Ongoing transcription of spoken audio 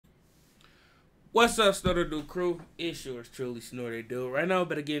What's up, Snorter Do crew? It's yours truly, Snorter Do. Right now, I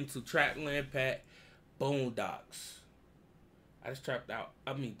better get into Trapland Pat Boondocks. I just trapped out.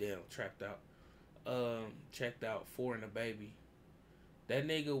 Trapped out. Checked out Four and a Baby. That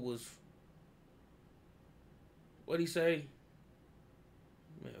nigga was. What'd he say?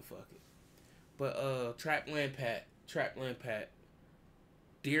 Man, fuck it. But Trapland Pat,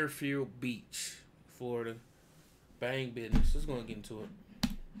 Deerfield Beach, Florida. Bang business. Let's go and get into it.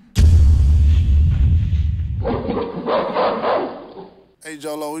 Hey,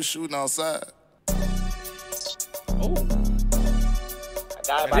 Jolo, we shooting outside. Oh. A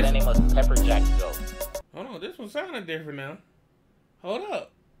guy by the name of Pepper Jack Joe. Hold on, this one sounding different now. Hold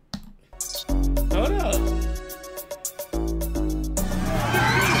up. Hold up.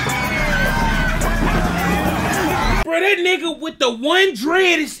 Bro, that nigga with the one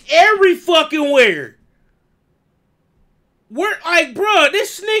dread is every fucking where. Where, like, bro,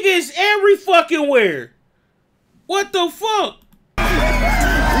 this nigga is every fucking where. What the fuck? I'm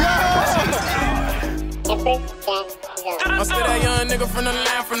still that young nigga from the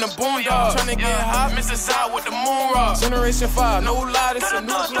land, from the Boondocks. Tryna get hot, miss us out with the moon rock. Generation 5, no lie, this a new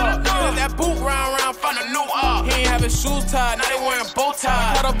clock. Nigga, that boot round, found a new art. He ain't having shoes tied, now they wearing bow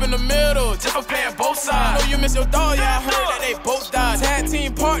ties. Caught up in the middle, just for playing both sides. Know you miss your dog, yeah, I heard that they both died. Tag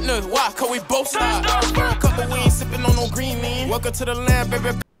team partners, why? Cause we both slide. For a couple, we ain't sipping on no green lean. Welcome to the land,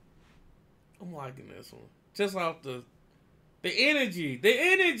 baby. I'm liking this one. Just off the energy.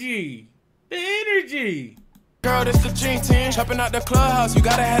 Girl, this the dream team. Trapping out the clubhouse, you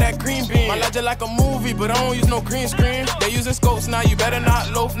gotta have that green bean. My life just like a movie, but I don't use no green screen. They using scopes now, you better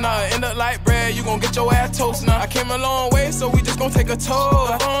not loaf now. End up like bread, you gon' get your ass toast now. I came a long way, so we just gon' take a toll.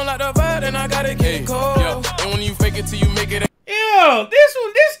 I don't like the vibe, then I gotta get it cold. Yeah. And when you fake it till you make it. Yo, this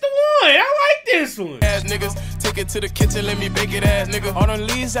the one. I like this one. Ass niggas, take it to the kitchen, let me bake it, ass nigga. All them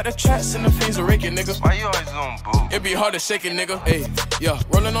leaves at the tracks and the fiends will rake it, nigga. Why you always on boo? It be hard to shake it, nigga. Hey, yeah,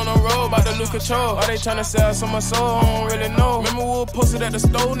 rolling on the road, about to lose control. Are they tryna sell some of my soul? I don't really know. Remember we were posted at the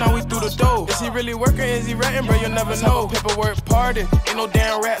stove, now we through the door. Is he really working? Is he ratting, bro? You'll never know. Paperwork party, ain't no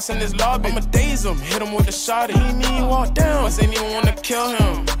damn rats in this lobby. I'ma daze him, hit him with the shotty. He ain't even walk down, must ain't even wanna kill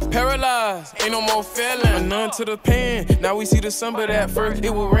him. Paralyzed, ain't no more feeling. None to the pain. Now we see the sun, but at first it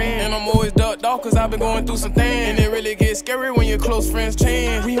will rain. And I'm always ducked off, cause I've been going through some things. And it really gets scary when your close friends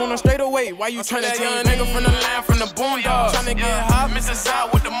change. We on a straightaway, why you tryna tell young nigga from the land, from the Boondocks? Tryna get hot, miss us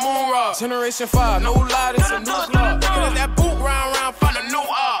out with the moon rock. Generation 5, no lie, this a new clock. Nigga, that boot round, found a new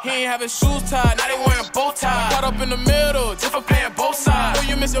art. He ain't having shoes tied, now they wearing bow ties. Caught up in the middle, just for playing both sides. Know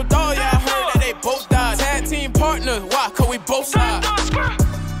you miss your dog, yeah, I heard that they both died. Tag team partners, why? Cause we both slide.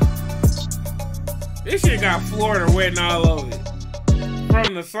 This shit got Florida written all over it.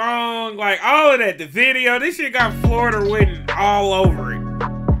 From the song, like all of that, the video, this shit got Florida written all over it.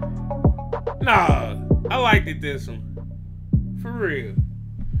 Nah, I liked it this one. For real.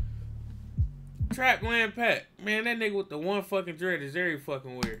 Trapland Pat. Man, that nigga with the one fucking dread is very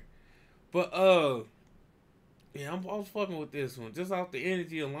fucking weird. But, yeah, I was fucking with this one. Just off the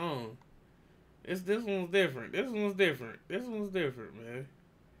energy alone. This one's different. This one's different, man.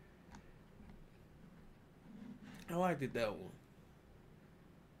 I liked it, that one.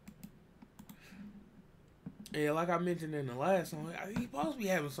 Yeah, like I mentioned in the last song, he supposed to be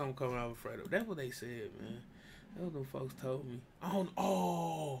having something coming out with FREDO. That's what they said, man. That's what them folks told me. I don't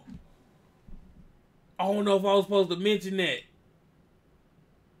know if I was supposed to mention that.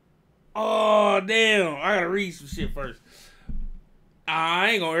 Oh, damn. I gotta read some shit first.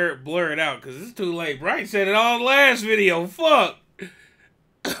 I ain't gonna blur it out because it's too late, bro. I said it all in the last video. Fuck.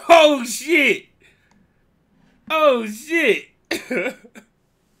 Oh, shit. Oh, shit.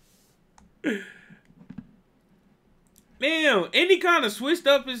 Damn. And he kind of switched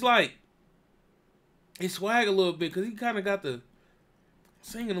up his, like, his swag a little bit because he kind of got the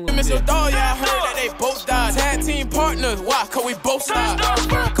singing a little Miss bit. your dog, yeah, I heard that they both died. Tag team partners, why? Cause we both slide.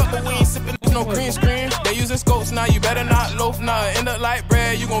 For a couple, we ain't sipping no green screen. They using scopes now, you better not loaf now. End up like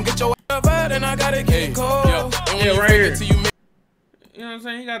bread, you gon' get your ass out, and I gotta get it cold. Yeah, right here. You know what I'm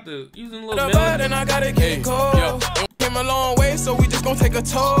saying? He got the using a little melody. And I gotta get it cold. And we came a long way, so we just gon' take a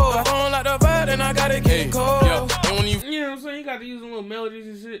toll. I don't like the vibe, and I gotta get it cold. And when you know what I'm saying? He got to use little melodies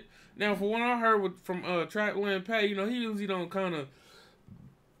and shit. Now, for what I heard from Trapland Pat, you know, he usually don't kind of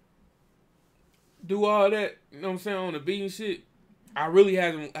do all that, you know what I'm saying, on the beat and shit. I really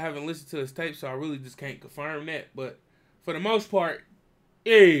haven't listened to his tape, so I really just can't confirm that. But for the most part,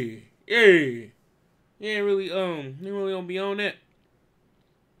 yeah. He ain't really don't be on that.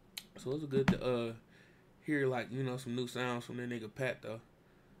 So it's good to hear, like, you know, some new sounds from that nigga Pat though.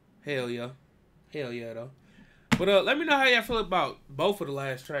 Hell yeah though. But let me know how y'all feel about both of the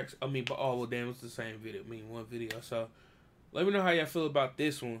last tracks. I mean, oh well, damn, it's the same video. I mean, one video. So let me know how y'all feel about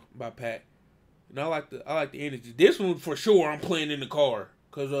this one by Pat. And I like the energy. This one for sure I'm playing in the car.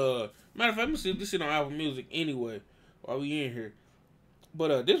 Cause matter of fact, let me see if this shit on Apple Music anyway while we in here.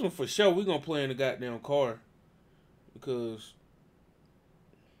 But this one for sure we gonna play in the goddamn car. Because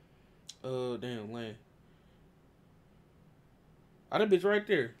damn land. Oh, that bitch right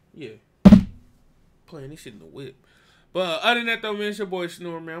there. Yeah. Playing this shit in the whip. But other than that though, man, it's your boy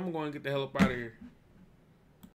Snore, man. I'm going to get the hell up out of here.